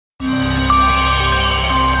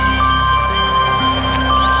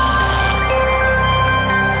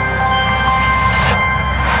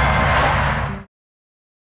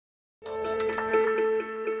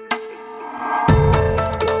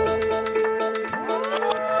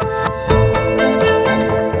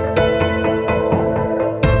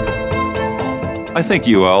I think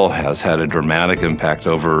UL has had a dramatic impact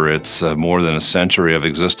over its more than a century of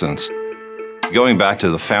existence. Going back to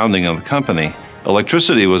the founding of the company,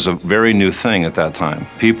 electricity was a very new thing at that time.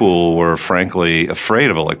 People were frankly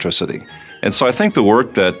afraid of electricity. And so I think the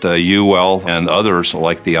work that UL and others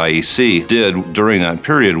like the IEC did during that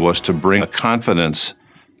period was to bring a confidence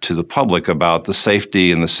to the public about the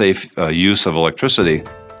safety and the safe use of electricity.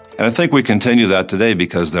 And I think we continue that today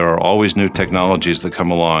because there are always new technologies that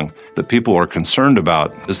come along that people are concerned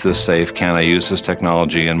about. Is this safe? Can I use this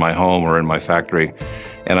technology in my home or in my factory?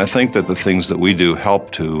 And I think that the things that we do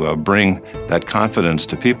help to bring that confidence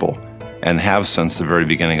to people and have since the very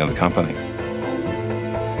beginning of the company.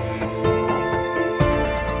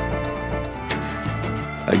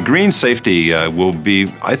 Green safety will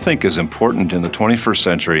be, I think, as important in the 21st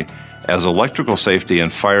century as electrical safety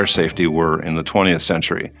and fire safety were in the 20th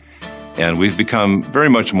century. And we've become very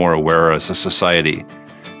much more aware as a society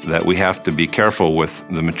that we have to be careful with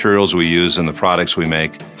the materials we use and the products we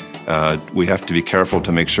make. We have to be careful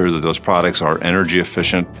to make sure that those products are energy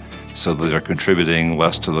efficient so that they're contributing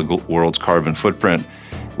less to the world's carbon footprint.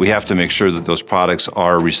 We have to make sure that those products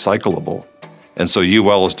are recyclable. And so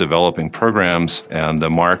UL is developing programs and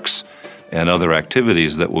marks and other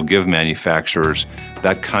activities that will give manufacturers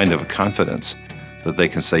that kind of confidence that they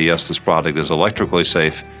can say, yes, this product is electrically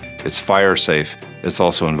safe, it's fire safe, it's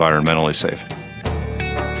also environmentally safe.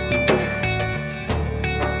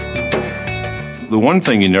 The one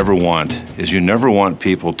thing you never want is you never want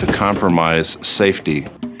people to compromise safety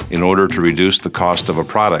in order to reduce the cost of a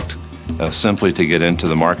product simply to get into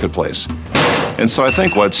the marketplace. And so I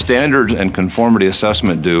think what standards and conformity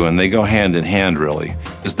assessment do, and they go hand in hand really,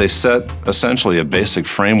 is they set essentially a basic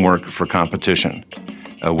framework for competition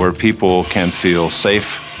where people can feel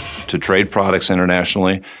safe to trade products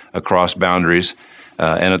internationally across boundaries.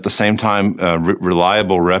 And at the same time,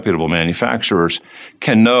 reliable, reputable manufacturers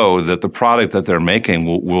can know that the product that they're making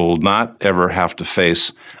will not ever have to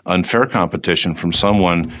face unfair competition from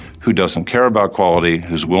someone who doesn't care about quality,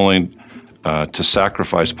 who's willing to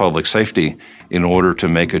sacrifice public safety in order to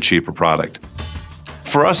make a cheaper product.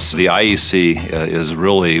 For us, the IEC is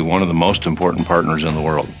really one of the most important partners in the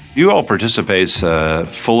world. UL participates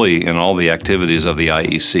fully in all the activities of the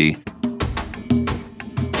IEC.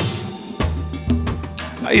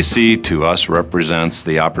 IEC to us represents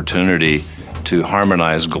the opportunity to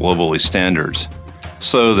harmonize globally standards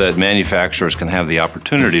so that manufacturers can have the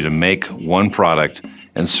opportunity to make one product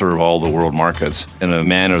and serve all the world markets in a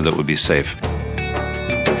manner that would be safe.